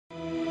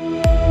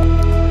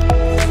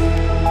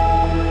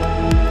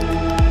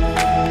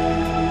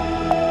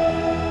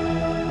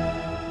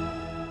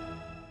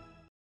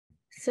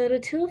So the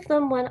two of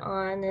them went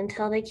on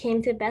until they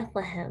came to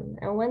Bethlehem.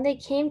 And when they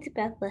came to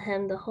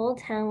Bethlehem, the whole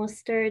town was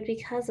stirred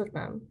because of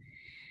them.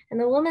 And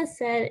the woman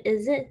said,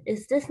 Is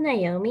this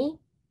Naomi?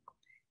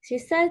 She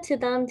said to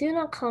them, Do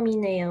not call me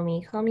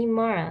Naomi, call me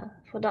Mara,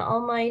 for the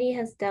Almighty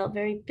has dealt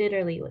very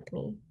bitterly with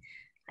me.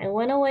 I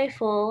went away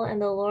full,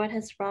 and the Lord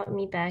has brought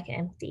me back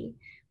empty.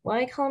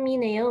 Why call me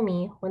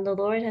Naomi, when the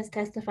Lord has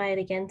testified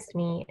against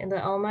me, and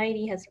the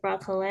Almighty has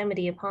brought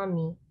calamity upon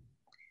me?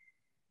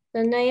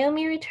 So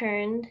Naomi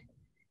returned,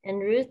 and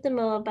Ruth the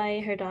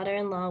Moabite, her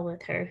daughter-in-law,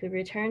 with her, who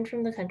returned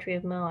from the country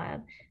of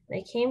Moab.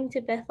 They came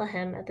to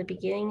Bethlehem at the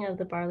beginning of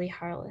the barley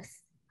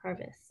harvest.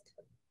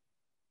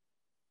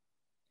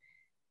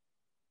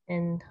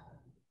 In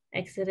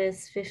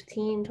Exodus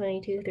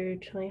 15:22 through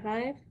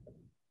 25.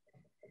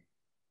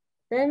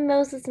 Then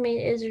Moses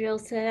made Israel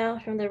set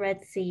out from the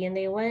Red Sea, and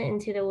they went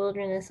into the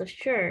wilderness of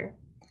Shur.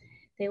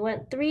 They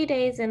went 3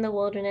 days in the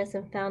wilderness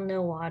and found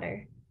no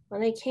water. When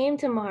they came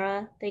to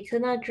Marah, they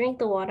could not drink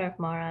the water of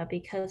Marah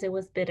because it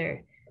was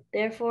bitter.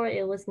 Therefore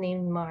it was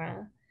named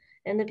Marah.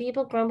 And the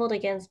people grumbled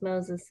against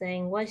Moses,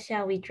 saying, What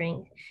shall we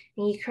drink?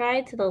 And he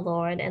cried to the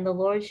Lord, and the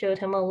Lord showed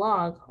him a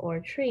log,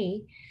 or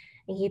tree,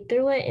 and he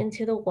threw it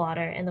into the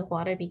water, and the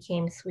water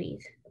became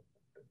sweet.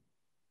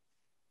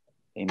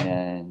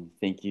 Amen.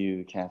 Thank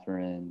you,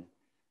 Catherine.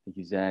 Thank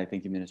you, Zach.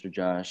 Thank you, Minister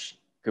Josh.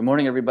 Good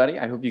morning, everybody.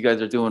 I hope you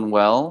guys are doing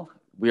well.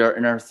 We are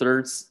in our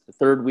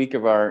third week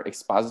of our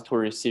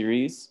expository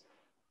series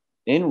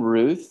in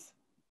Ruth.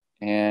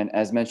 And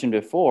as mentioned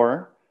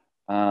before,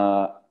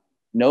 no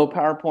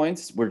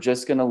PowerPoints. We're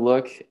just going to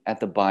look at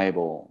the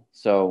Bible.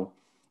 So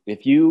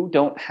if you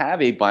don't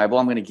have a Bible,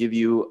 I'm going to give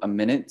you a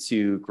minute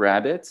to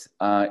grab it.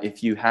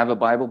 If you have a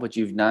Bible, but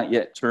you've not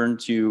yet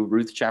turned to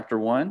Ruth chapter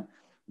 1,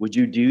 would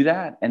you do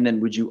that? And then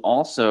would you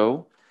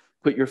also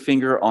put your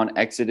finger on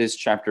Exodus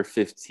chapter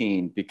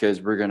 15, because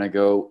we're going to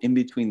go in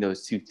between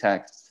those two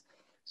texts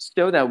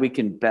so that we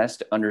can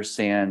best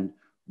understand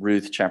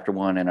Ruth chapter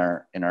 1 in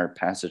our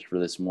passage for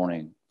this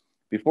morning.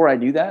 Before I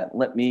do that,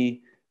 let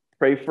me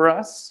pray for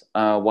us.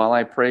 While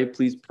I pray,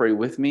 please pray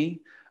with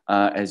me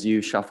as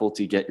you shuffle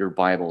to get your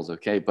Bibles,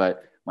 okay?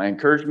 But my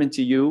encouragement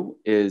to you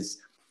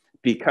is,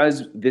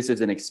 because this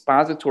is an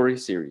expository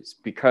series,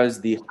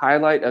 because the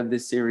highlight of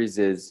this series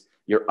is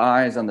your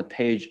eyes on the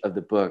page of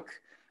the book,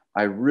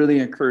 I really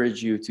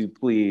encourage you to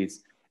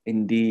please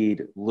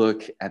indeed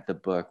look at the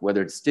book,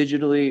 whether it's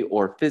digitally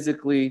or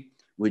physically.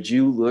 Would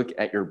you look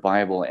at your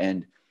Bible?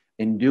 And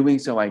in doing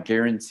so, I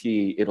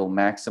guarantee it'll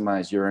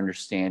maximize your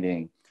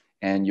understanding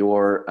and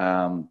your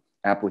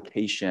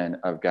application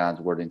of God's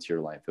word into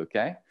your life,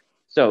 okay?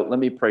 So let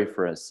me pray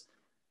for us.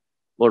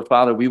 Lord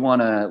Father, we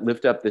want to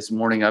lift up this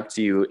morning up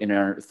to you in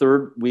our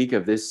third week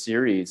of this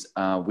series.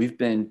 We've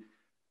been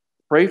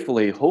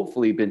prayerfully,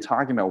 hopefully, been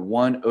talking about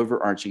one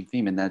overarching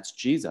theme, and that's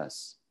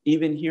Jesus.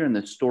 Even here in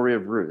the story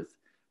of Ruth,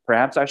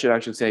 perhaps I should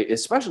actually say,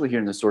 especially here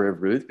in the story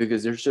of Ruth,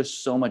 because there's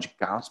just so much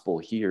gospel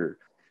here.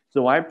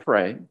 So I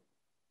pray,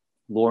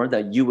 Lord,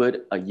 that you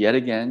would yet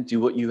again do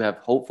what you have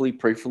hopefully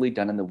prayerfully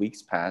done in the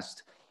weeks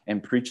past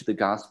and preach the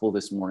gospel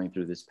this morning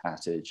through this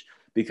passage.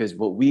 Because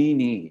what we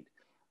need,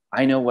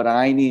 I know what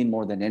I need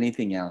more than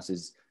anything else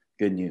is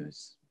good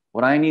news.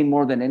 What I need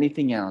more than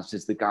anything else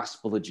is the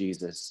gospel of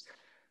Jesus.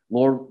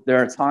 Lord, there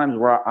are times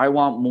where I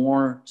want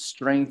more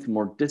strength,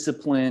 more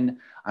discipline.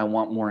 I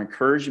want more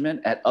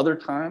encouragement. At other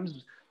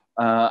times,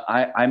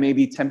 I may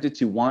be tempted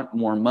to want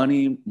more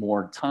money,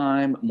 more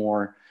time,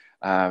 more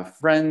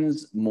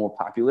friends, more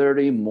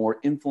popularity, more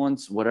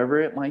influence,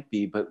 whatever it might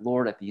be. But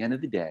Lord, at the end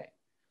of the day,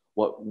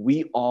 what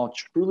we all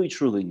truly,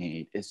 truly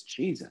need is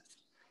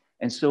Jesus.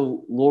 And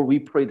so, Lord, we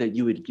pray that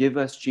you would give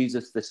us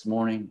Jesus this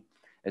morning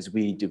as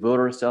we devote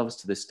ourselves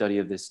to the study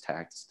of this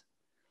text.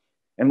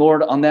 And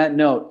Lord, on that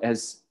note,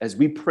 as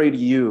we pray to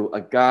you,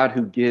 a God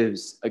who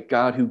gives, a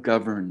God who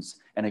governs,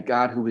 and a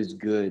God who is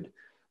good,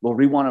 Lord,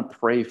 we want to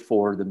pray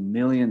for the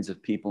millions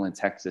of people in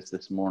Texas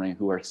this morning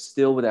who are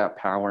still without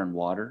power and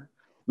water.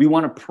 We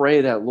want to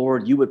pray that,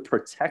 Lord, you would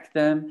protect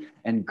them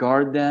and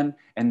guard them,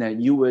 and that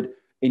you would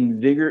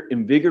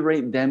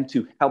invigorate them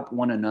to help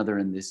one another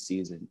in this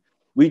season.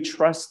 We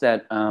trust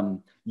that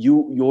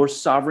your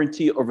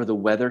sovereignty over the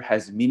weather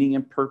has meaning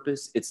and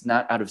purpose. It's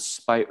not out of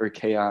spite or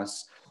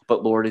chaos,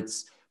 but Lord,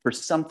 it's for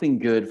something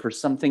good, for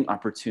something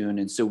opportune.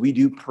 And so we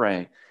do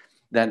pray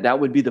that that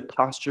would be the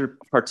posture,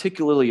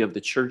 particularly of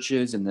the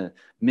churches and the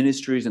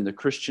ministries and the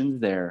Christians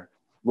there,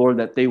 Lord,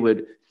 that they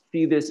would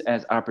see this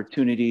as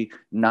opportunity,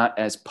 not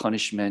as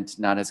punishment,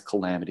 not as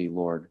calamity,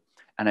 Lord.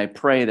 And I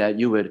pray that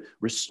you would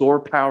restore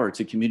power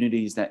to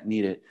communities that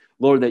need it.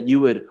 Lord, that you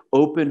would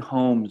open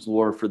homes,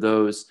 Lord, for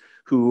those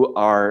who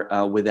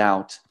are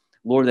without.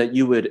 Lord, that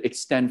you would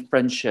extend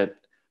friendship,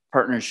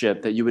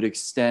 partnership, that you would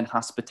extend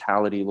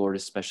hospitality, Lord,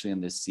 especially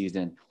in this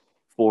season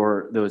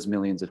for those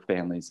millions of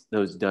families,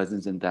 those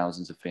dozens and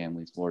thousands of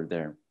families, Lord,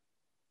 there.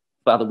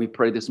 Father, we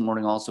pray this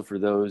morning also for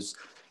those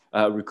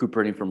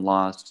recuperating from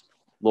loss.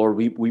 Lord,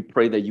 we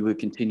pray that you would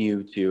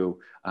continue to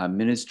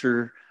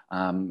minister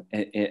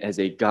as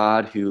a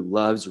God who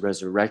loves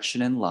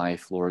resurrection and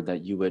life, Lord,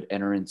 that you would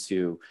enter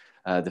into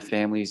the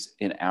families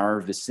in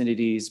our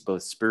vicinities,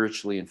 both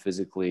spiritually and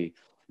physically,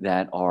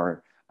 that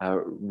are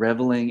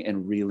reveling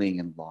and reeling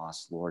in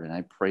loss, Lord. And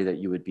I pray that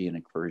you would be an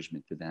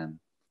encouragement to them.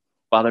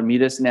 Father,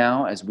 meet us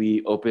now as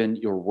we open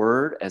your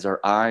word, as our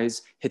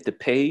eyes hit the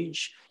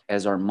page,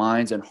 as our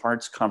minds and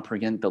hearts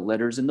comprehend the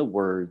letters and the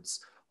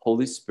words.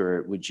 Holy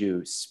Spirit, would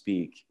you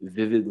speak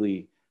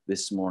vividly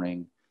this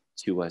morning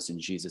to us? In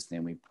Jesus'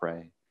 name we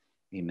pray.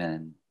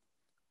 Amen.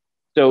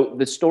 So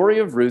the story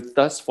of Ruth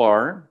thus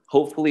far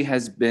hopefully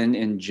has been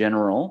in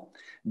general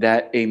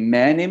that a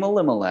man named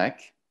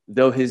Elimelech,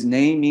 though his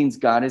name means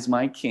God is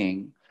my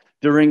king,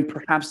 during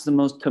perhaps the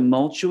most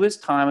tumultuous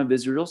time of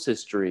Israel's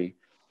history,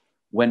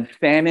 when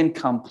famine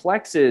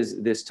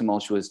complexes this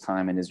tumultuous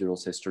time in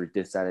Israel's history,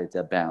 decided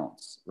to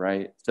bounce,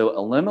 right? So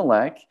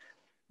Elimelech,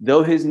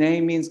 though his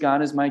name means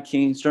God is my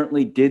king,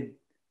 certainly did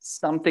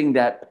something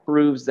that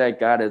proves that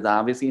God is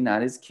obviously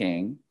not his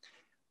king.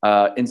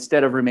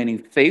 Instead of remaining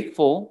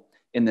faithful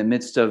in the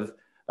midst of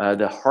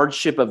the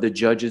hardship of the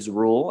judge's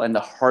rule and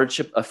the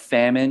hardship of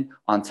famine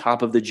on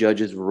top of the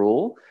judge's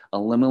rule,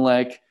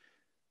 Elimelech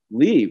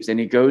leaves and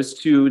he goes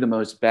to the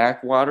most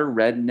backwater,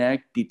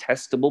 redneck,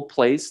 detestable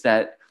place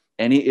that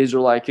any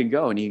Israelite could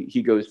go. And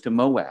he goes to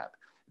Moab.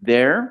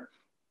 There,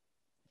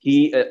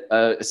 he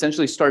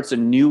essentially starts a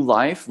new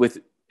life with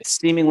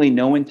seemingly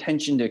no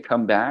intention to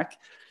come back,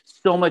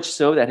 so much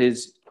so that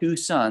his two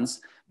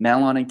sons,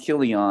 Mahlon and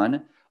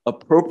Chilion,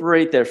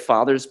 appropriate their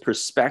father's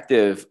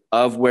perspective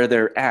of where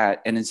they're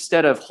at. And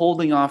instead of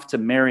holding off to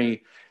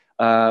marry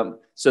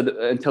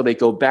until they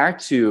go back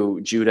to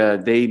Judah,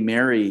 they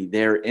marry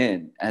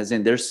therein, as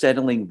in they're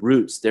settling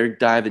roots. They're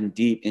diving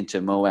deep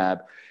into Moab,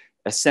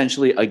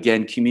 essentially,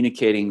 again,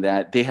 communicating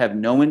that they have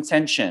no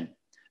intention,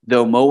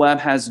 though Moab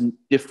has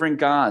different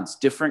gods,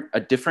 a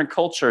different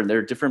culture, and they're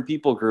a different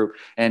people group,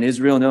 and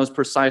Israel knows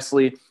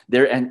precisely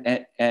their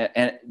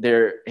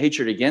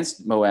hatred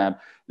against Moab.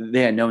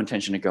 They had no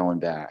intention of going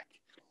back.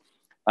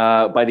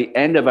 By the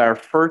end of our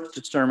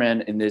first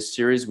sermon in this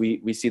series,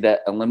 we see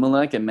that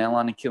Elimelech and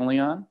Mahlon and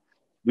Chilion,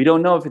 we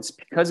don't know if it's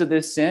because of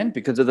this sin,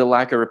 because of the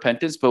lack of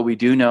repentance, but we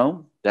do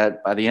know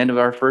that by the end of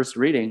our first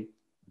reading,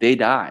 they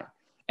die.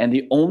 And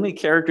the only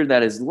character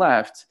that is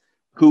left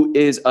who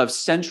is of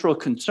central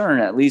concern,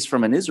 at least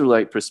from an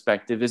Israelite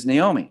perspective, is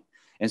Naomi.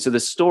 And so the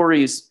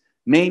story's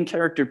main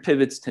character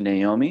pivots to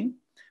Naomi,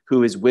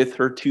 who is with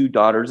her two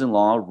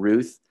daughters-in-law,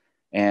 Ruth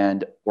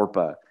and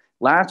Orpah.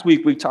 Last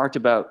week, we talked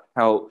about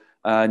how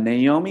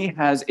Naomi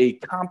has a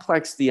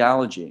complex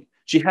theology.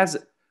 She has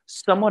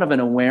somewhat of an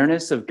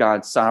awareness of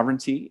God's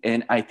sovereignty,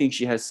 and I think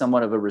she has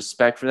somewhat of a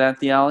respect for that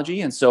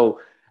theology. And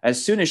so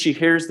as soon as she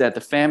hears that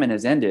the famine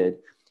has ended,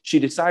 she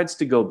decides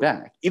to go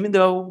back. Even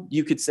though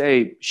you could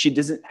say she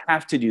doesn't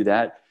have to do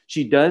that,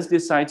 she does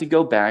decide to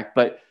go back,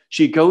 but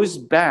she goes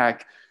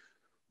back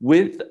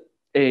with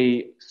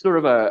a sort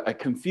of a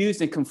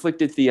confused and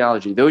conflicted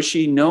theology. Though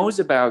she knows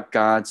about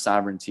God's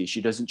sovereignty,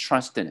 she doesn't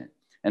trust in it.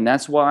 And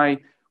that's why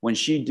when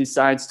she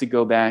decides to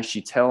go back,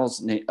 she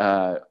tells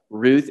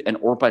Ruth and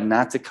Orpah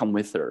not to come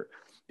with her,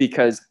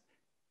 because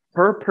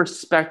her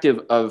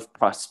perspective of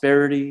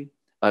prosperity,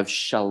 of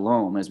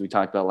shalom, as we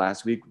talked about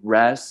last week,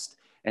 rest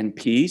and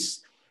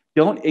peace,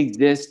 don't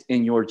exist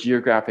in your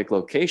geographic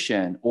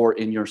location or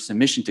in your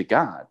submission to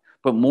God,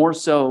 but more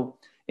so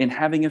in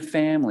having a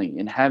family,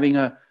 in having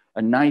a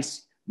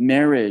nice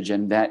marriage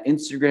and that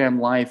Instagram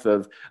life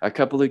of a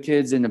couple of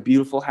kids in a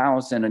beautiful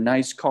house and a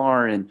nice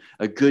car and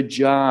a good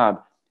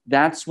job.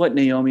 That's what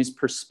Naomi's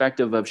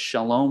perspective of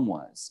shalom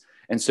was.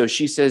 And so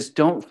she says,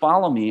 don't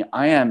follow me.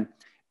 I am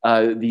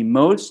the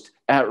most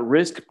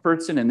at-risk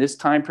person in this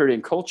time period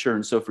and culture.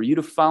 And so for you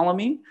to follow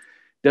me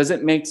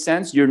doesn't make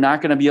sense. You're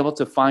not going to be able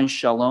to find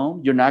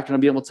shalom. You're not going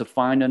to be able to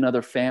find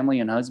another family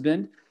and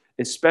husband,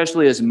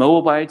 especially as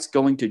Moabites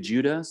going to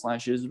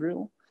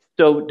Judah/Israel.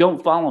 So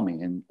don't follow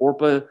me. And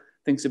Orpah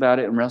thinks about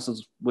it and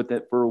wrestles with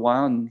it for a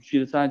while, and she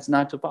decides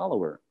not to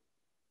follow her.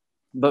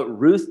 But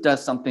Ruth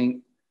does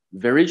something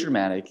very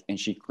dramatic, and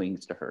she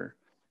clings to her.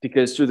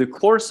 Because through the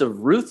course of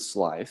Ruth's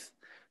life,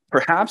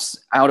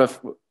 perhaps out of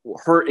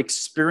her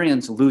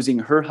experience losing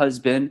her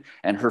husband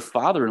and her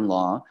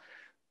father-in-law,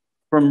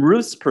 from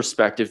Ruth's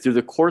perspective, through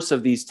the course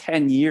of these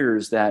 10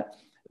 years that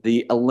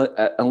the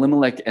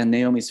Elimelech and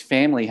Naomi's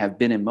family have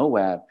been in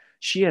Moab,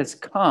 she has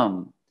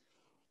come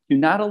to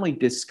not only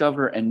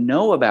discover and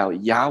know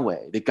about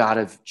Yahweh, the God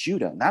of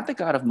Judah, not the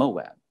God of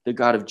Moab, the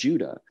God of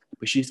Judah,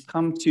 but she's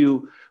come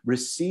to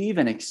receive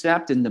and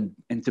accept and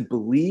to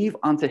believe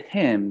unto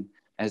him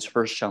as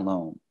her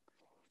shalom,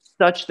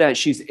 such that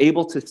she's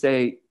able to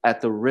say,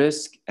 at the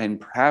risk and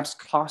perhaps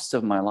cost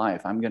of my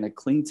life, I'm going to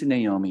cling to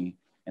Naomi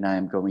and I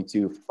am going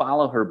to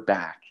follow her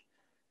back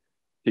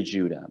to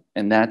Judah.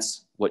 And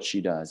that's what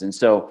she does. And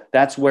so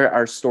that's where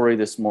our story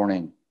this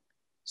morning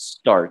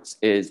starts,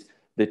 is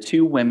the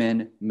two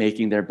women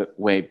making their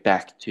way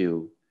back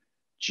to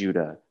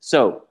Judah.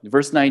 So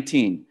verse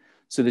 19,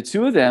 so the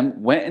two of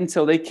them went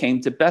until they came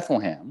to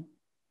Bethlehem,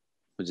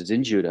 which is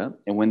in Judah.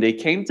 And when they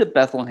came to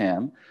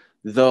Bethlehem,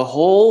 the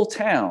whole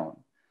town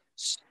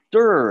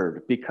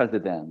stirred because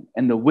of them.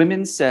 And the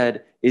women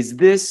said, is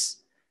this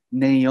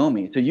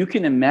Naomi? So you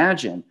can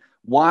imagine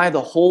why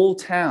the whole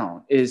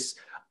town is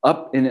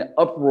up in an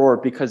uproar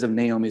because of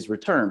Naomi's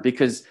return.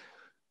 Because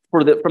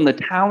from the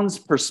town's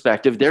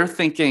perspective, they're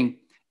thinking,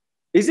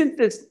 isn't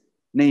this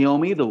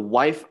Naomi, the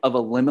wife of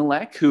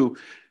Elimelech, who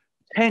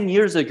 10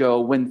 years ago,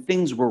 when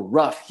things were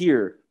rough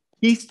here,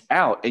 pieced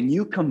out and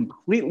you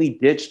completely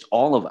ditched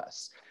all of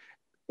us?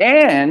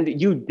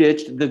 And you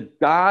ditched the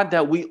God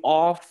that we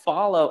all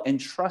follow and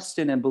trust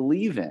in and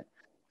believe in.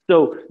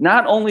 So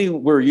not only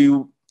were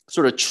you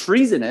sort of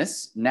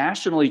treasonous,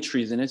 nationally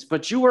treasonous,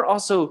 but you were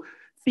also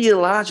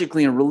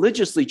theologically and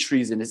religiously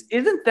treasonous.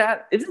 Isn't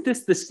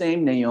this the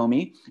same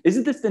Naomi?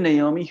 Isn't this the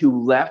Naomi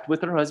who left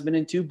with her husband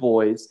and two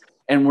boys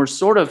and we're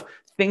sort of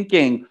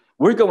thinking,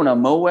 we're going to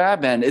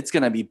Moab and it's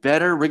going to be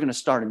better. We're going to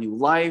start a new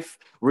life.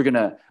 We're going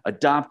to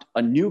adopt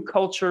a new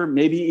culture,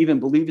 maybe even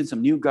believe in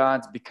some new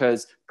gods,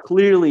 because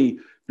clearly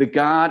the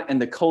God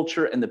and the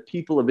culture and the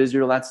people of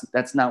Israel,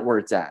 that's not where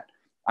it's at.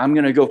 I'm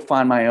going to go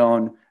find my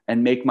own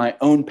and make my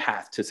own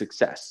path to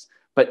success.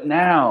 But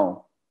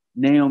now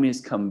Naomi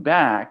has come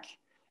back,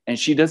 and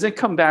she doesn't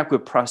come back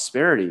with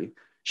prosperity.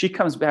 She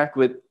comes back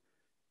with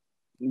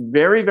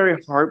very,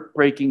 very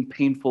heartbreaking,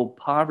 painful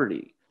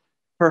poverty.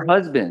 Her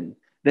husband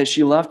that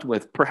she left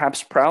with,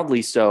 perhaps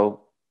proudly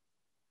so,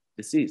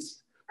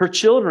 deceased. Her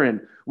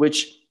children,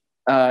 which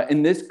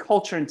in this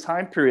culture and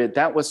time period,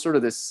 that was sort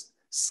of this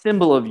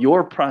symbol of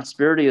your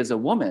prosperity as a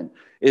woman,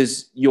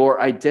 is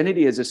your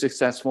identity as a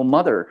successful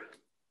mother.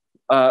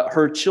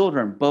 Her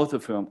children, both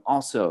of whom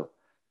also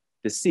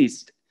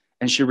deceased.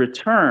 And she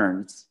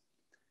returns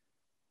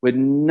with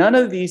none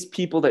of these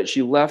people that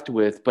she left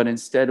with, but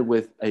instead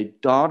with a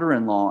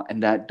daughter-in-law,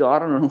 and that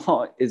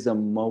daughter-in-law is a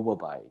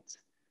Moabite.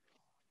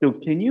 So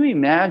can you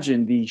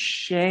imagine the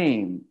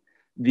shame,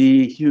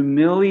 the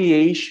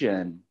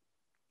humiliation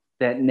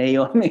that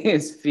Naomi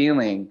is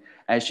feeling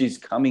as she's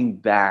coming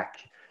back?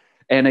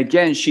 And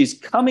again, she's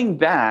coming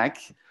back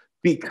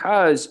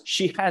because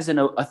she has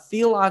a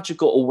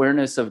theological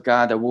awareness of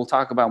God that we'll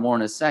talk about more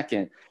in a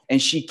second.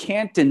 And she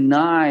can't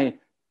deny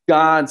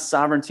God's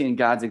sovereignty and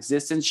God's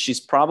existence. She's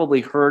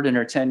probably heard in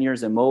her 10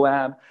 years in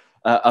Moab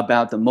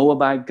about the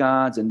Moabite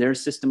gods and their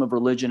system of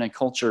religion and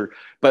culture.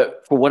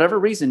 But for whatever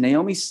reason,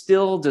 Naomi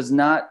still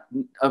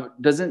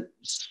doesn't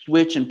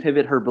switch and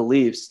pivot her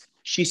beliefs.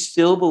 She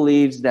still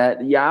believes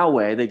that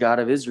Yahweh, the God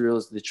of Israel,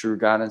 is the true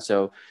God. And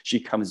so she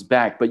comes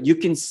back. But you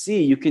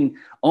can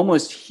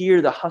almost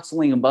hear the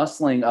hustling and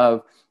bustling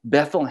of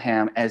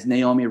Bethlehem as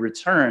Naomi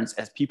returns,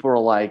 as people are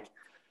like,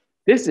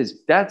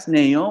 that's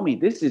Naomi.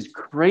 This is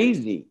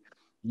crazy.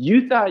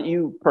 You thought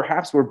you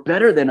perhaps were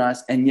better than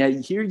us, and yet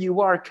here you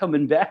are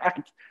coming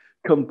back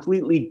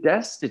completely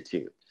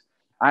destitute.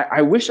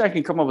 I wish I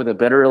could come up with a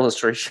better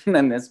illustration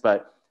than this,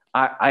 but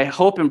I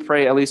hope and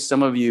pray at least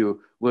some of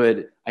you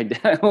will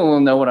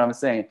know what I'm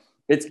saying.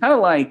 It's kind of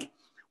like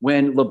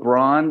when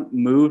LeBron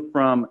moved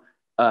from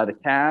the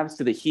Cavs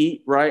to the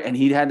Heat, right? And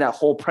he had that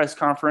whole press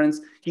conference.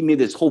 He made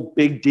this whole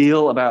big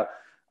deal about,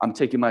 I'm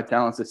taking my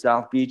talents to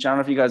South Beach. I don't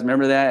know if you guys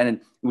remember that.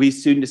 And we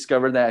soon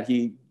discovered that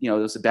there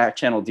was a back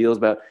channel deals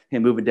about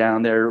him moving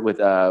down there with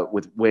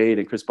Wade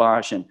and Chris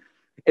Bosh. And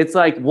it's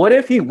like, what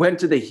if he went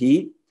to the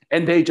Heat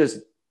and they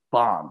just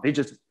bombed?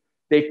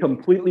 They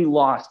completely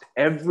lost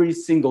every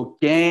single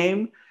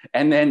game.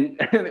 And then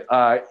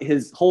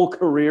his whole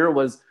career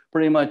was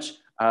pretty much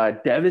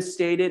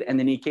devastated. And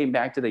then he came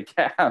back to the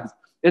Cavs.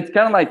 It's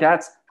kind of like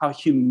that's how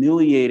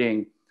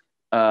humiliating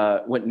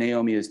what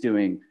Naomi is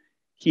doing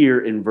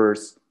here in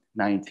verse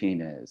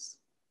 19 is.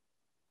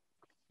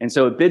 And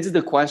so it bids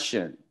the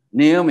question,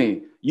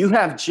 Naomi, you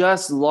have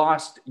just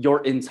lost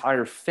your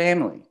entire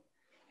family.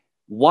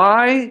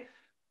 Why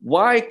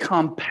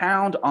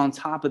compound on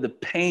top of the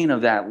pain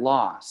of that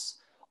loss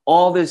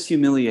all this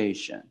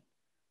humiliation?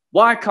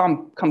 Why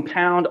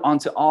compound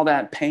onto all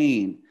that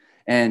pain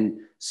and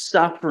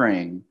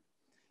suffering,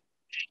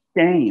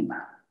 shame,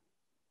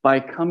 by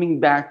coming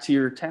back to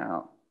your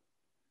town?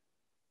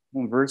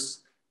 In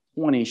verse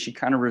 20, she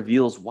kind of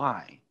reveals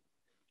why.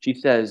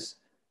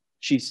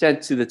 She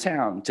said to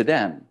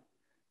them,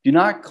 do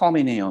not call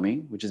me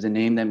Naomi, which is a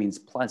name that means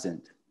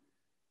pleasant,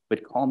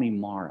 but call me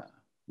Mara,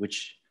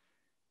 which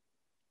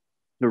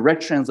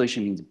direct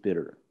translation means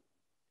bitter.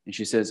 And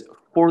she says,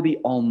 for the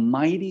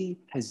Almighty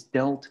has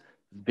dealt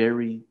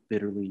very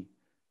bitterly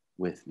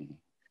with me.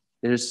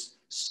 There's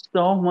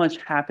so much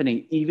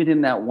happening, even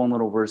in that one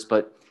little verse,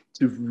 but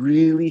to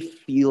really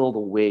feel the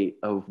weight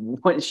of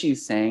what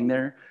she's saying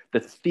there,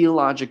 the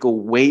theological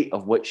weight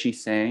of what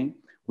she's saying,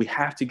 we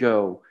have to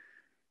go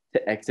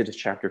to Exodus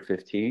chapter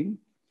 15,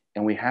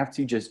 and we have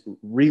to just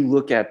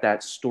relook at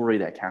that story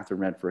that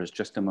Catherine read for us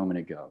just a moment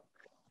ago.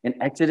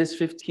 In Exodus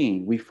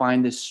 15, we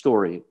find this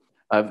story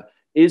of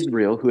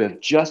Israel, who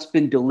have just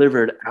been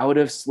delivered out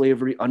of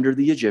slavery under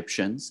the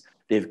Egyptians.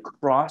 They've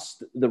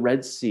crossed the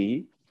Red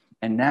Sea,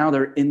 and now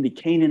they're in the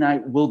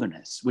Canaanite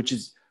wilderness, which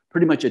is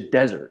pretty much a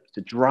desert. It's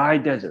a dry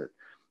desert.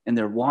 And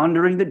they're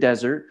wandering the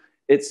desert.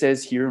 It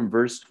says here in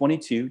verse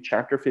 22,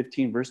 chapter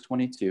 15, verse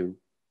 22,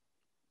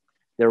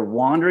 They're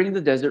wandering in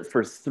the desert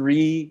for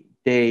 3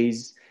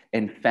 days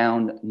and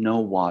found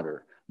no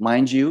water.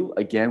 Mind you,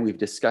 again, we've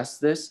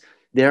discussed this.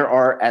 There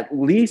are at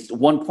least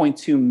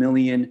 1.2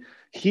 million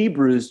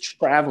Hebrews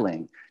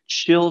traveling,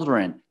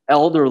 children,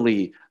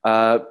 elderly,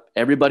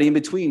 everybody in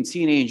between,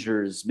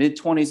 teenagers,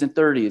 mid-20s and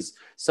 30s,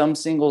 some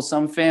single,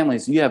 some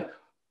families. You have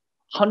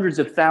hundreds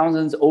of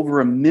thousands, over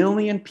 1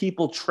 million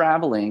people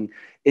traveling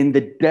in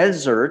the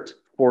desert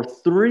for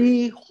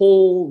 3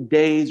 whole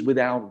days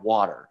without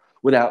water,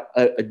 without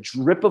a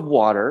drip of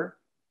water.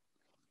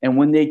 And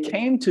when they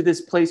came to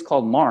this place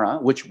called Mara,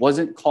 which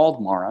wasn't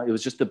called Mara, it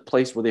was just a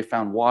place where they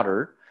found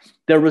water,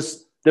 there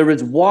was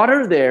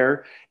water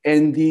there,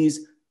 and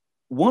these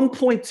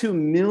 1.2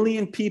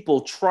 million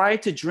people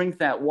tried to drink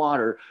that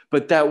water,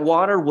 but that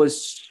water was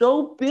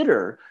so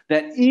bitter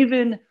that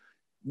even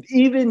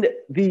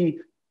the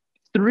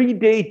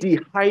 3-day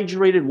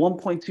dehydrated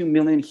 1.2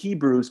 million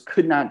Hebrews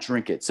could not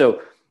drink it.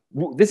 So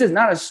this is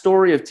not a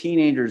story of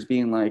teenagers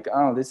being like,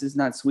 oh, this is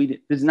not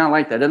sweet. This is not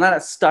like that. They're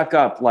not stuck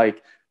up.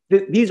 Like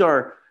these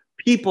are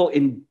people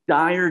in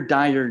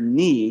dire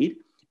need.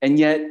 And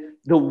yet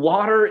the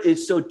water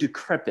is so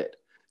decrepit.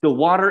 The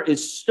water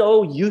is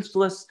so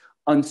useless,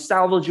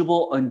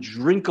 unsalvageable,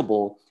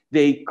 undrinkable.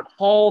 They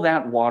call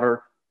that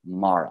water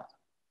Mara,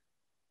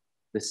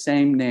 the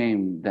same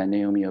name that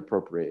Naomi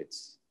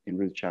appropriates in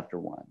Ruth chapter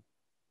 1.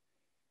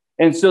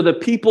 And so the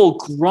people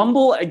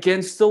grumble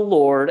against the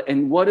Lord.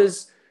 And what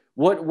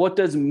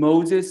does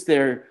Moses,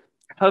 their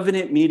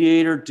covenant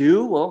mediator,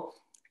 do? Well,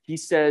 he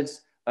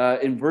says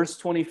in verse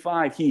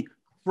 25, he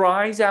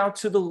cries out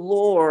to the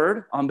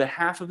Lord on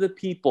behalf of the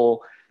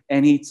people,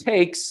 and he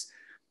sees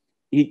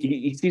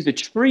a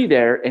tree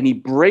there, and he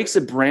breaks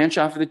a branch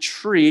off of the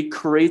tree,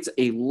 creates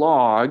a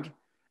log,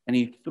 and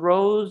he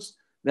throws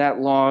that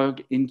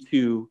log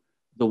into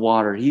the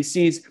water. He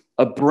sees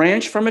a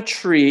branch from a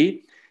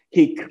tree.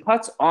 He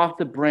cuts off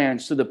the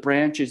branch, so the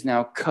branch is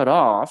now cut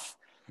off,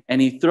 and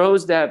he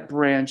throws that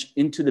branch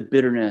into the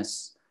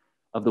bitterness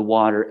of the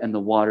water, and the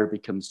water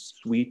becomes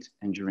sweet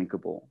and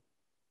drinkable.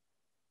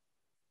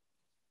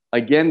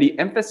 Again, the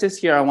emphasis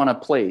here I want to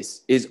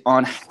place is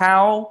on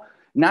how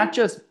not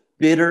just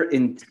bitter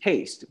in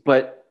taste,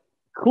 but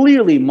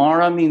clearly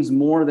Mara means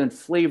more than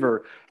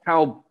flavor,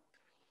 how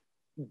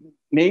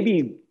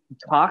maybe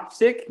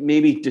toxic,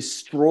 maybe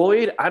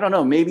destroyed, I don't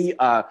know, maybe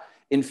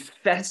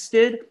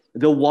infested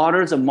the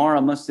waters of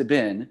Mara must have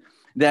been,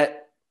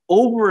 that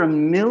over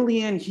 1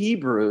 million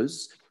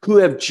Hebrews who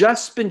have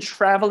just been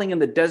traveling in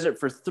the desert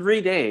for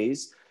 3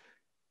 days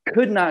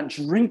could not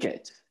drink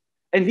it.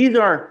 And these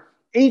are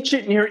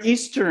ancient Near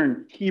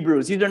Eastern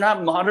Hebrews. These are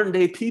not modern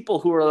day people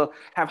who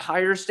have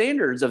higher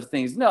standards of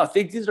things. No,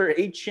 these are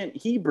ancient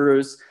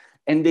Hebrews,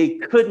 and they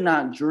could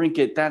not drink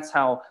it. That's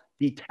how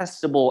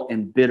detestable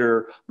and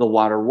bitter the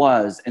water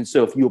was. And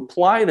so if you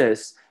apply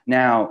this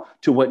now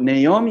to what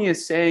Naomi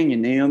is saying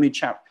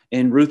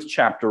in Ruth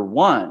chapter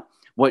 1,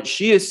 what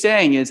she is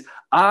saying is,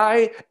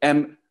 I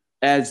am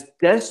as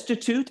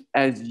destitute,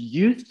 as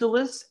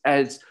useless,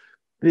 as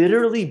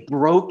bitterly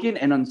broken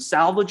and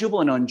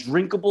unsalvageable and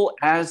undrinkable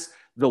as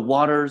the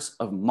waters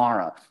of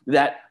Mara.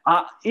 That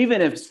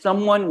even if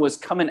someone was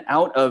coming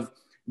out of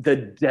the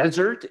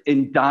desert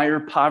in dire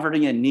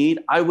poverty and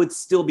need, I would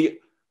be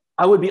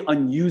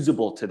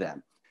unusable to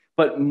them.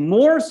 But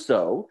more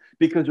so,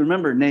 because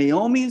remember,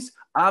 Naomi's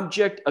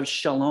object of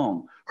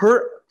shalom,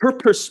 her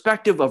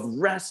perspective of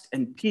rest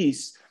and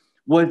peace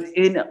was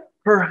in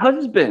her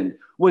husband,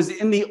 was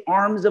in the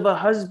arms of a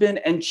husband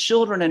and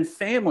children and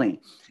family.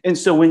 And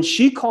so when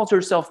she calls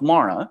herself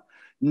Mara,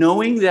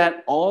 knowing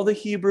that all the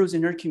Hebrews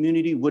in her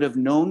community would have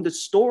known the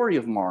story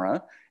of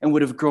Mara and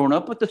would have grown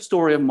up with the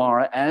story of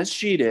Mara as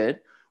she did,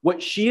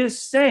 what she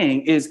is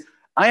saying is,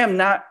 I am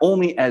not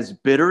only as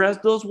bitter as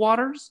those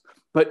waters,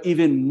 but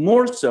even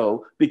more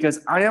so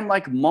because I am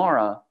like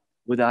Mara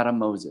without a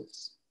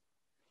Moses.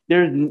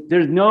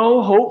 There's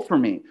no hope for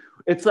me.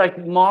 It's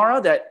like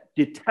Mara, that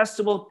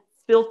detestable,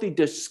 filthy,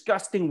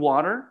 disgusting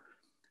water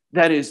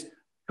that is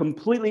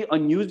completely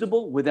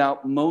unusable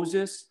without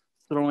Moses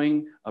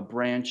throwing a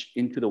branch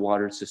into the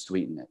waters to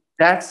sweeten it.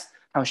 That's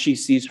how she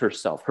sees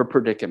herself, her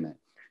predicament.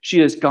 She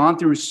has gone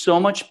through so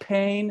much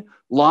pain,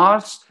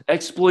 loss,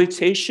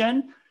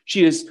 exploitation.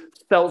 She has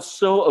felt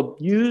so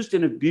abused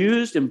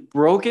and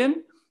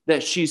broken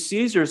that she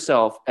sees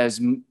herself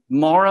as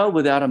Mara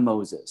without a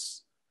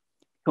Moses.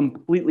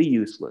 Completely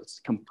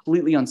useless,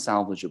 completely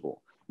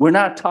unsalvageable. We're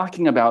not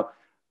talking about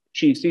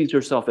she sees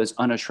herself as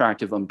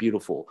unattractive,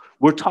 unbeautiful.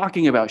 We're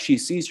talking about she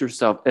sees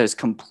herself as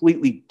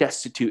completely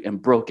destitute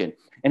and broken.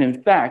 And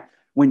in fact,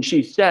 when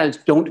she says,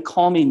 don't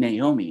call me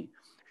Naomi,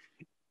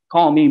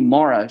 call me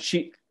Mara,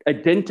 she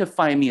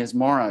identify me as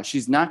Mara.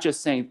 She's not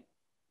just saying,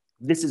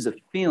 this is a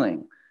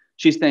feeling.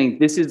 She's saying,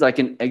 this is like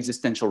an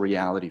existential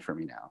reality for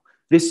me now.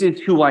 This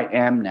is who I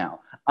am now.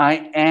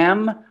 I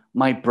am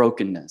my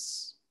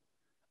brokenness.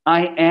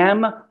 I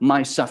am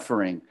my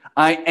suffering.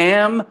 I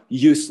am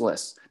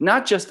useless.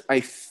 Not just I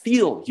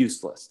feel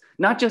useless,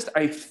 not just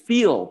I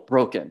feel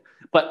broken,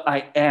 but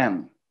I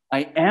am.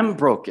 I am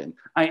broken.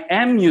 I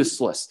am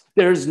useless.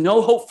 There's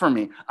no hope for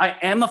me. I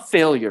am a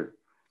failure.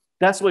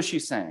 That's what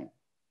she's saying.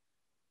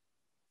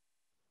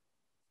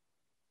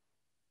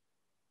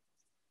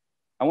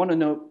 I want to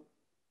note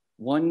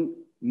one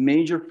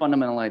major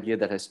fundamental idea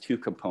that has two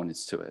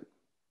components to it.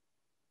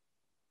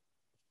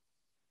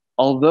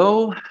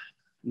 Although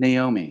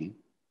Naomi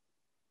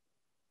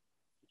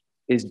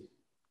is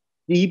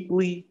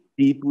deeply,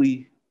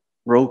 deeply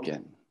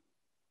broken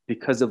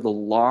because of the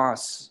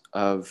loss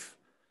of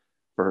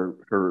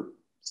her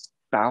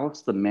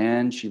spouse, the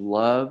man she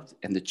loved,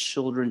 and the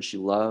children she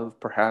loved,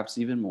 perhaps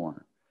even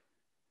more.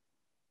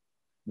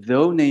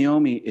 Though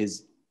Naomi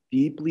is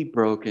deeply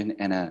broken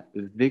and a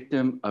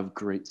victim of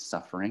great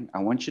suffering, I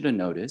want you to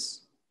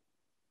notice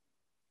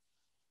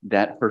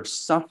that her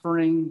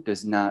suffering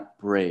does not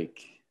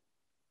break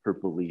her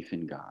belief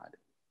in God.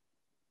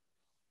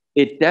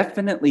 It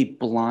definitely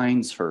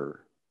blinds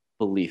her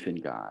belief in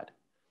God.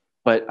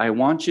 But I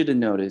want you to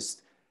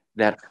notice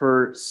that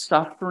her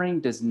suffering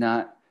does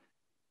not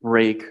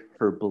break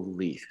her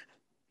belief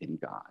in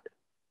God.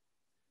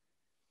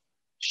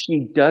 She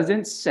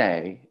doesn't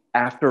say,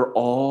 after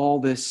all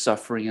this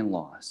suffering and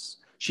loss,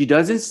 she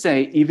doesn't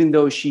say, even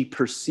though she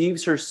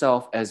perceives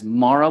herself as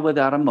Mara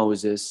without a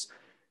Moses,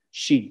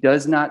 she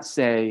does not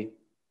say,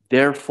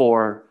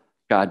 therefore,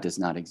 God does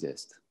not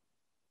exist.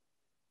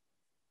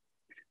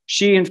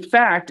 She, in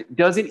fact,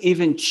 doesn't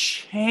even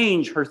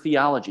change her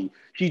theology.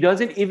 She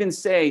doesn't even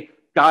say,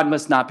 God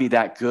must not be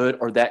that good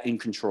or that in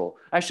control.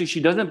 Actually, she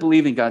doesn't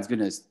believe in God's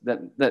goodness.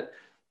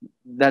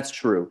 That's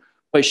true.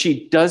 But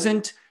she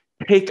doesn't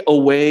take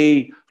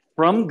away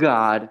from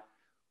God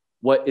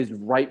what is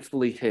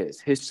rightfully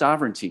his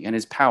sovereignty and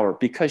his power,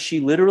 because she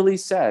literally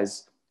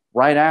says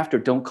right after,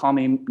 don't call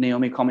me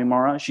Naomi, call me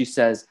Mara, she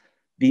says,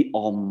 the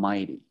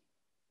Almighty.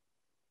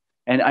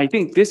 And I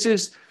think this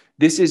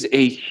is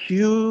a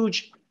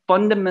huge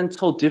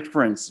fundamental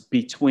difference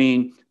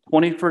between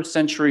 21st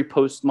century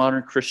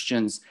postmodern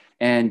Christians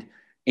and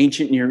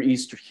ancient Near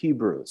East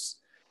Hebrews.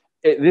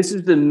 This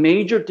is the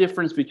major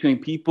difference between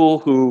people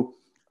who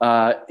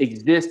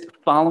exist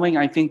following,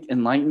 I think,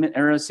 Enlightenment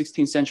era,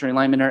 16th century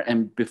Enlightenment era,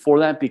 and before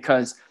that,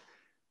 because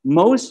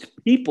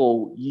most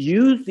people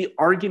use the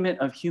argument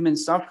of human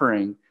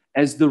suffering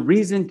as the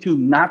reason to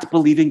not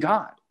believe in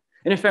God.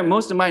 And in fact,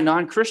 most of my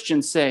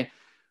non-Christians say,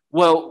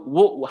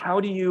 well, how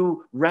do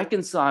you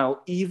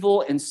reconcile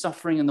evil and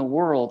suffering in the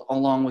world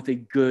along with a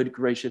good,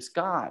 gracious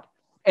God?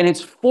 And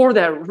it's for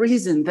that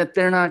reason that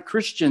they're not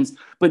Christians.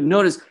 But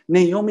notice,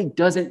 Naomi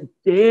doesn't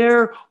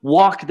dare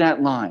walk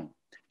that line.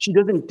 She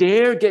doesn't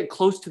dare get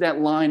close to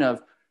that line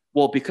of,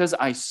 well, because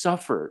I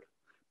suffered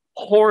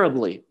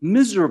horribly,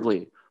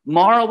 miserably,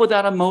 Mara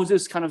without a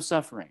Moses kind of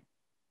suffering.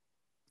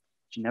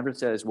 She never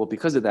says, well,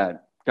 because of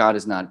that, God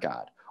is not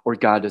God, or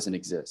God doesn't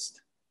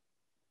exist.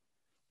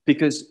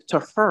 Because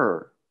to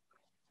her,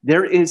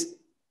 there is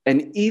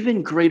an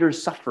even greater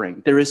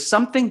suffering. There is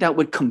something that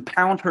would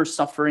compound her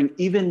suffering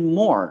even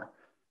more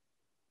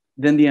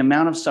than the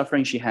amount of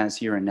suffering she has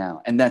here and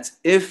now. And that's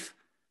if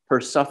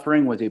her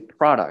suffering was a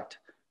product,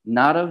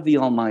 not of the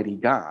Almighty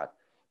God,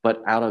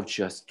 but out of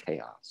just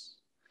chaos.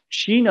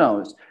 She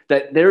knows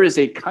that there is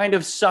a kind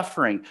of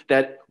suffering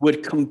that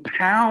would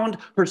compound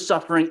her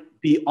suffering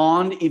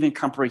beyond even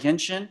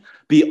comprehension,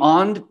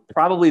 beyond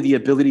probably the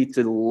ability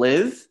to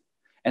live.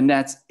 And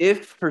that's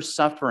if her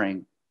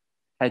suffering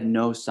had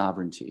no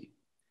sovereignty.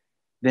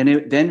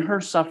 Then her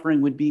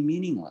suffering would be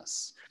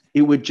meaningless.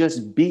 It would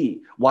just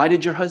be. Why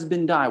did your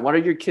husband die? Why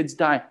did your kids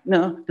die?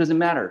 No, it doesn't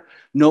matter.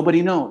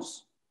 Nobody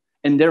knows.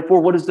 And therefore,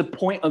 what is the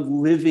point of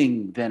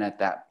living then at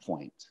that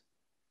point?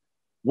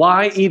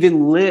 Why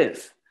even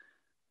live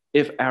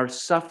if our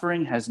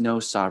suffering has no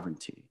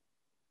sovereignty?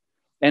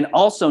 And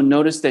also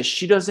notice that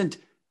she doesn't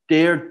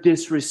dare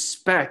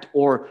disrespect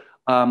or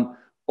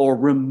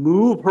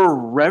remove her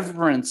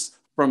reverence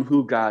from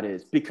who God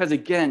is. Because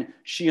again,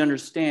 she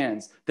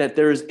understands that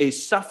there is a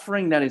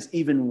suffering that is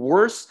even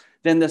worse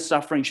than the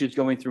suffering she's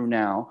going through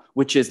now,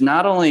 which is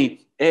not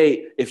only,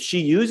 if she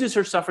uses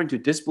her suffering to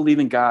disbelieve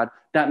in God,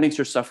 that makes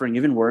her suffering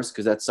even worse,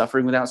 because that's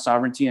suffering without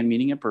sovereignty and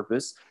meaning and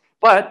purpose.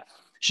 But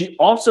she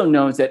also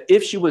knows that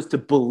if she was to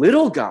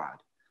belittle God,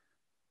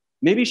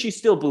 maybe she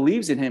still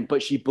believes in him,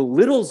 but she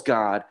belittles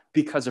God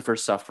because of her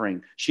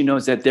suffering. She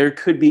knows that there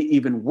could be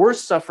even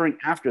worse suffering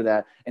after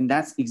that. And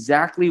that's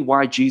exactly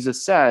why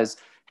Jesus says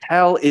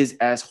hell is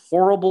as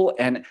horrible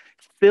and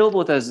filled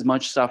with as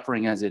much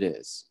suffering as it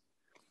is.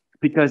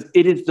 Because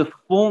it is the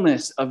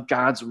fullness of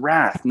God's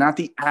wrath, not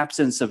the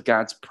absence of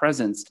God's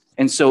presence.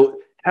 And so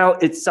hell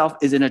itself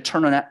is an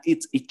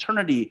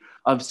eternity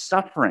of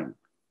suffering,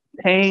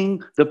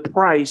 paying the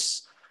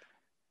price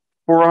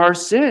for our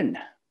sin.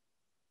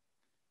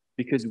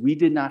 Because we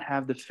did not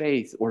have the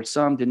faith, or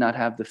some did not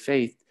have the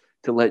faith,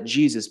 to let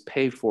Jesus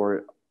pay for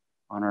it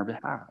on our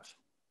behalf.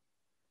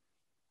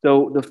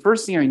 So the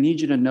first thing I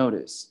need you to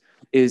notice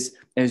is,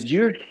 as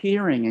you're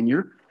hearing and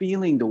you're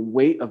feeling the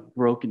weight of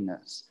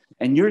brokenness,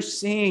 and you're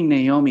seeing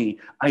Naomi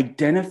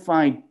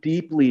identify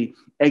deeply,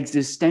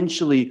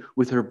 existentially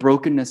with her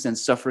brokenness and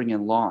suffering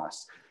and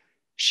loss,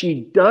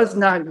 she does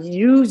not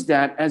use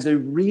that as a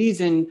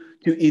reason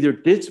to either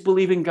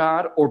disbelieve in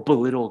God or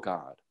belittle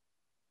God.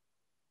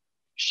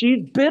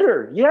 She's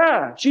bitter.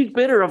 Yeah, she's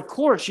bitter. Of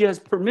course, she has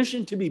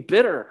permission to be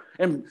bitter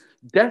and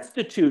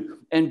destitute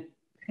and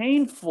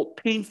painful,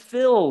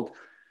 pain-filled.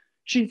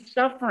 She's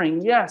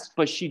suffering, yes,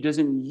 but she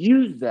doesn't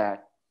use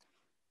that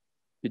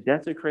to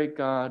desecrate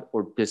God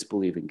or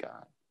disbelieve in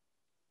God.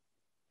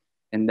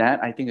 And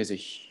that, I think, is a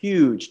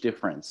huge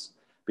difference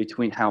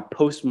between how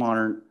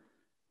postmodern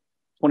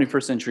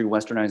 21st century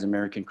westernized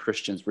American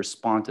Christians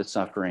respond to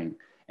suffering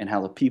and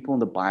how the people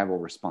in the Bible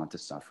respond to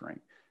suffering.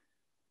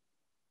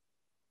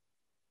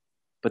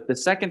 But the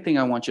second thing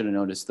I want you to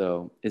notice,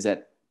 though, is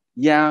that,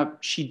 yeah,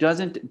 she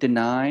doesn't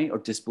deny or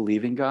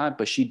disbelieve in God,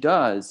 but she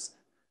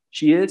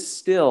is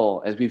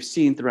still, as we've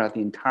seen throughout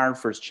the entire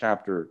first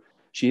chapter,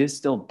 she is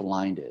still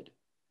blinded.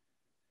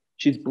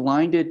 She's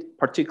blinded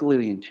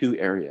particularly in two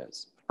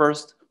areas.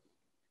 First,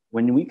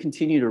 when we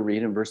continue to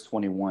read in verse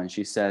 21,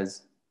 she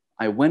says,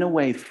 I went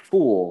away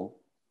full,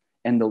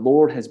 and the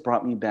Lord has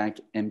brought me back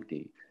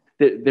empty.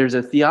 There's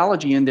a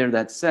theology in there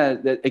that says,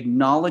 that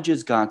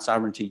acknowledges God's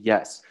sovereignty,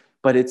 yes,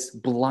 but it's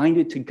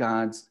blinded to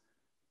God's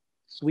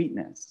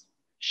sweetness.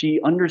 She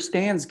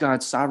understands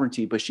God's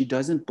sovereignty, but she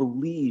doesn't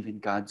believe in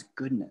God's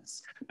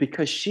goodness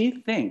because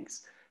she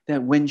thinks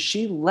that when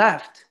she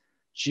left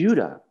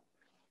Judah,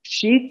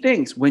 she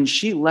thinks when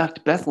she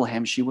left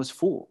Bethlehem, she was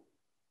full.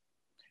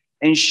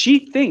 And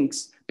she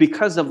thinks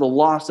because of the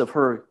loss of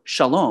her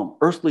shalom,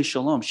 earthly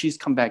shalom, she's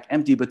come back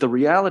empty. But the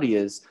reality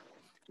is,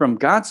 from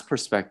God's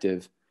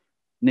perspective,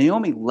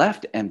 Naomi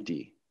left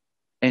empty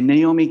and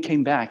Naomi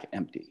came back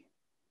empty.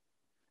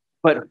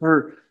 But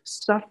her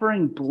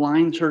suffering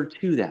blinds her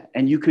to that.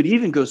 And you could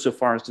even go so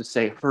far as to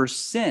say her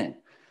sin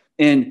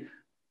in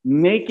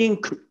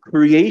making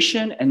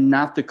creation and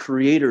not the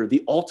creator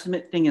the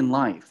ultimate thing in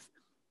life,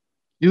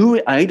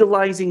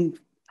 idolizing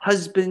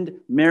husband,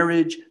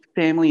 marriage,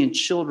 family, and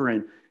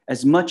children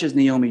as much as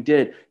Naomi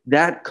did,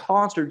 that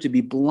caused her to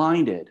be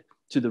blinded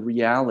to the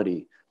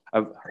reality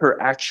of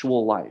her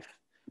actual life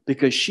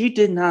because she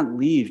did not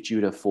leave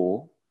Judah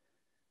full.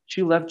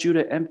 She left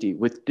Judah empty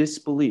with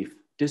disbelief,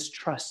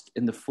 distrust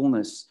in the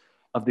fullness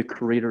of the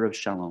creator of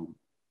Shalom.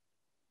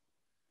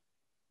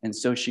 And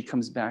so she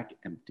comes back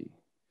empty.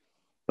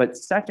 But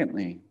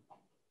secondly,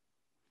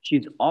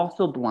 she's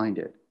also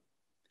blinded.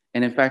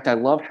 And in fact, I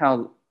love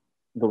how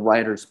the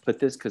writers put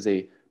this because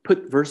they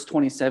put verse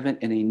 27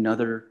 in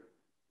another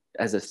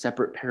as a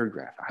separate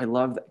paragraph. I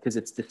love that because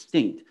it's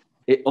distinct.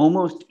 It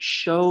almost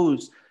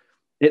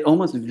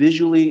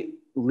visually,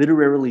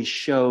 literally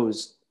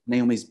shows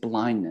Naomi's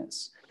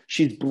blindness.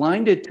 She's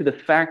blinded to the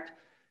fact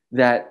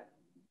that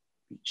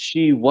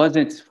she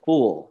wasn't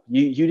full.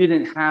 You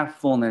didn't have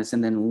fullness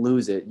and then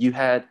lose it. You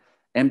had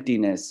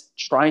emptiness.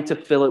 Try to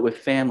fill it with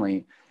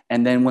family.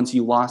 And then once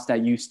you lost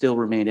that, you still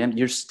remained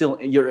empty.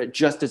 You're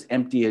just as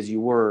empty as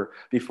you were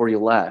before you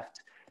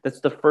left.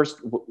 That's the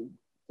first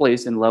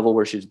place and level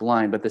where she's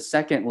blind. But the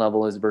second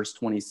level is verse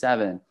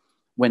 27.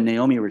 When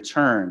Naomi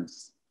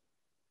returns,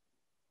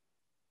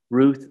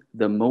 Ruth,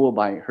 the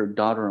Moabite, her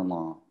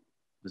daughter-in-law,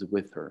 was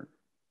with her.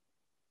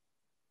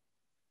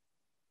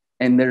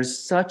 And there's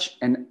such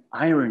an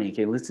irony.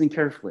 Okay, listen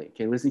carefully.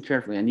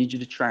 I need you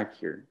to track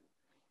here.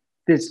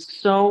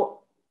 It's so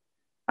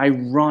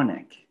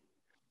ironic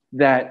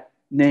that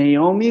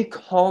Naomi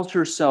calls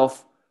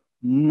herself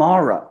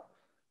Mara,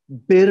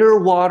 bitter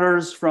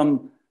waters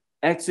from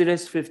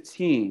Exodus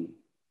 15,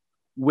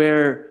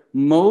 where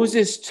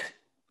Moses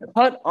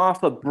cut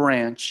off a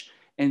branch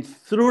and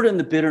threw it in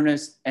the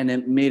bitterness and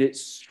it made it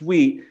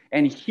sweet.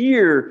 And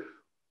here,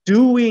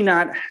 do we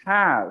not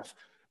have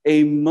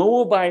a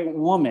Moabite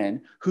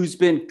woman who's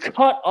been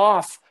cut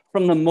off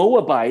from the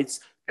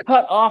Moabites,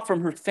 cut off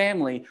from her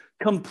family,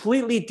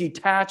 completely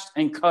detached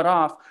and cut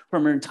off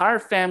from her entire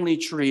family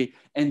tree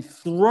and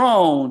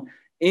thrown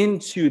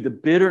into the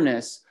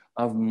bitterness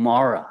of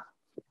Mara.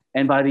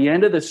 And by the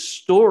end of the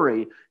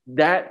story,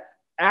 that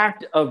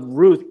act of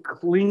Ruth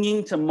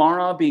clinging to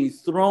Mara, being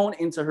thrown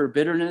into her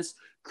bitterness,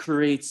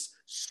 creates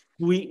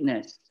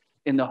sweetness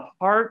in the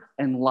heart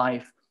and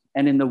life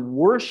and in the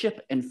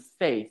worship and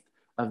faith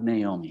of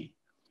Naomi.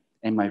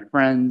 And my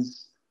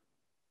friends,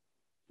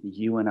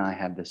 you and I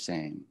have the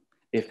same,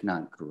 if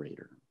not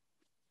greater.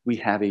 We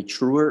have a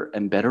truer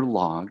and better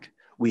log.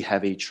 We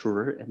have a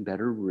truer and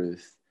better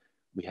Ruth.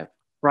 We have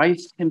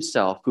Christ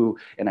himself, who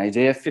in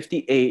Isaiah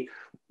 58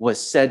 was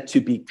said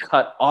to be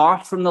cut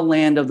off from the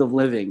land of the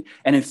living.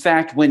 And in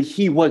fact, when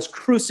he was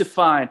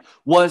crucified,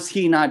 was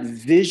he not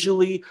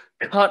visually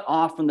cut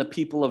off from the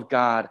people of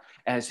God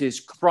as his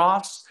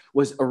cross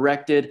was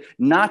erected,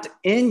 not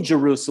in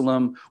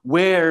Jerusalem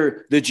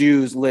where the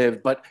Jews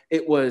lived, but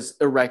it was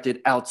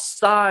erected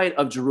outside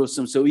of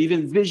Jerusalem. So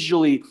even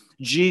visually,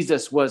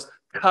 Jesus was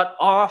cut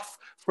off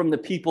from the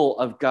people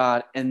of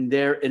God, and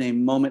there in a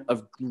moment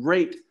of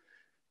great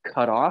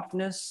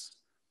cut-offness,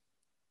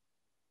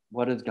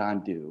 what does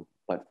God do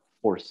but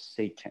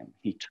forsake him?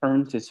 He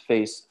turns his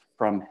face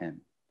from him,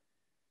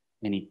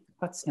 and he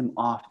cuts him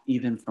off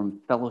even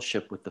from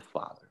fellowship with the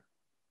Father,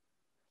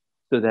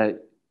 so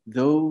that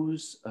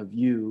those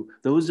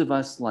of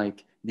us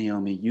like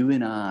Naomi, you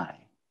and I,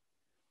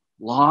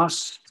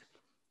 lost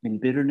in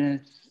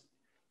bitterness,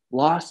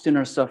 lost in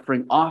our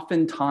suffering,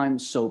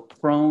 oftentimes so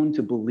prone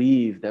to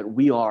believe that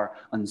we are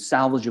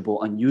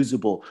unsalvageable,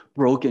 unusable,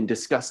 broken,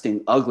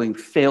 disgusting, ugly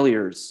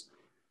failures,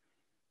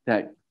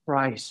 that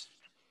Christ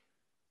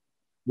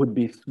would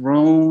be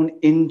thrown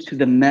into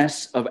the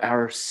mess of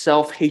our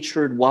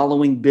self-hatred,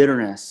 wallowing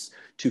bitterness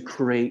to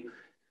create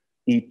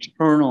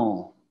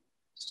eternal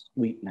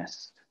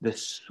sweetness, the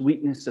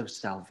sweetness of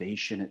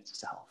salvation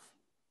itself.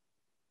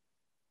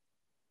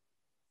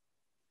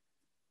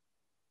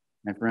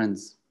 My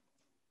friends,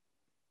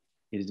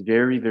 it is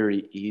very,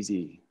 very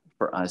easy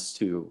for us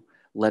to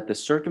let the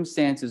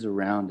circumstances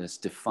around us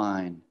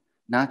define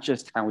not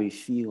just how we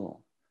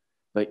feel,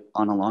 but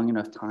on a long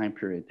enough time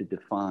period to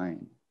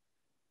define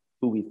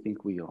who we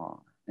think we are.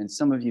 And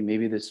some of you,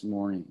 maybe this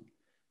morning,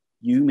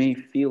 you may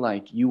feel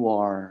like you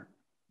are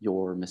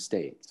your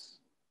mistakes.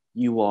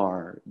 You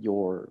are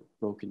your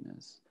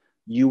brokenness.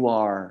 You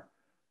are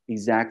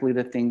exactly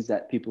the things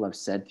that people have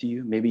said to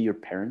you, maybe your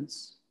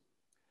parents.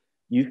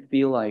 You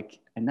feel like,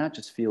 and not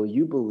just feel,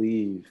 you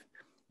believe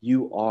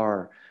you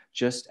are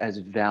just as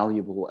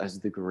valuable as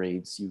the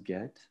grades you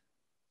get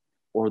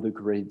or the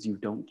grades you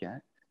don't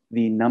get,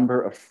 the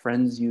number of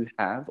friends you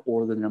have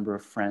or the number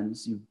of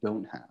friends you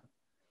don't have.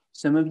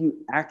 Some of you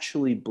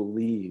actually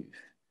believe,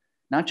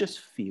 not just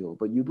feel,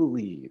 but you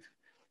believe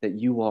that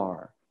you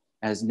are,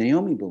 as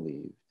Naomi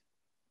believed,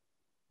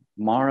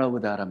 Mara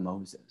without a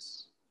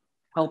Moses,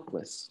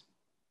 helpless,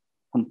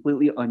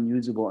 completely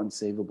unusable,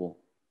 unsavable,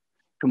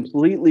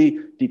 completely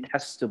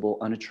detestable,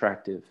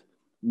 unattractive.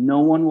 No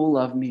one will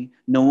love me.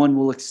 No one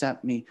will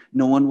accept me.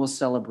 No one will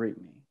celebrate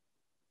me.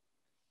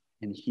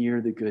 And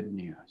hear the good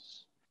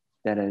news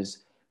that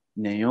as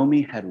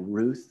Naomi had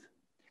Ruth,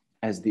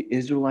 as the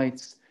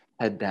Israelites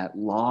had that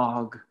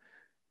log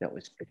that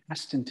was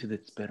cast into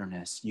this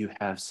bitterness, you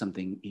have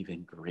something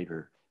even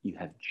greater. You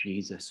have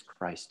Jesus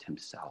Christ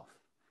himself,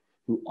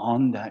 who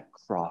on that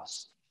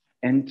cross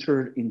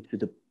entered into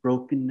the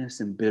brokenness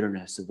and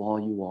bitterness of all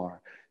you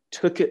are,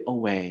 took it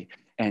away,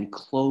 and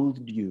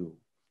clothed you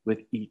with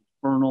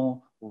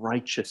eternal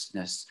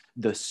righteousness,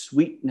 the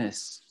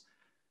sweetness,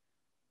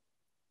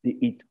 the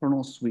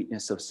eternal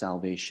sweetness of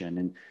salvation.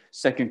 In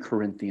 2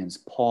 Corinthians,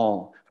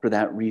 Paul, for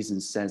that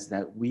reason, says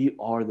that we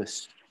are the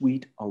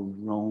sweet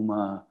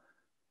aroma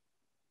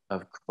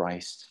of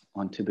Christ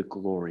unto the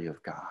glory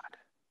of God.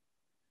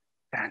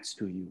 That's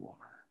who you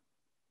are.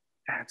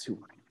 That's who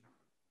I am.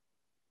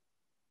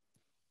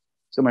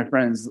 So, my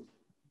friends,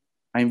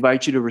 I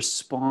invite you to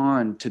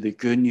respond to the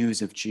good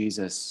news of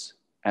Jesus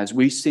as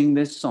we sing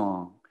this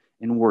song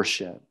in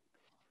worship.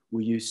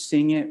 Will you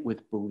sing it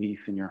with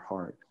belief in your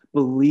heart?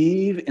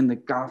 Believe in the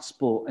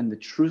gospel and the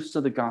truths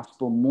of the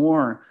gospel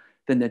more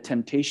than the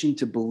temptation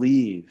to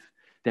believe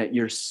that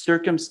your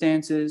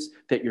circumstances,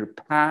 that your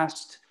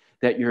past,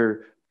 that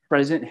your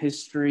present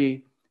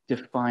history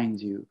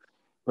defines you.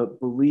 But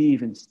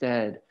believe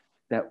instead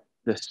that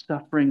the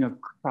suffering of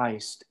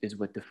Christ is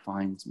what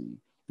defines me.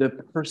 The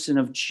person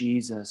of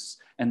Jesus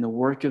and the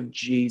work of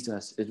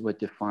Jesus is what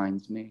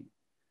defines me.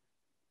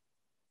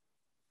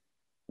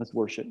 Let's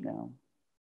worship now.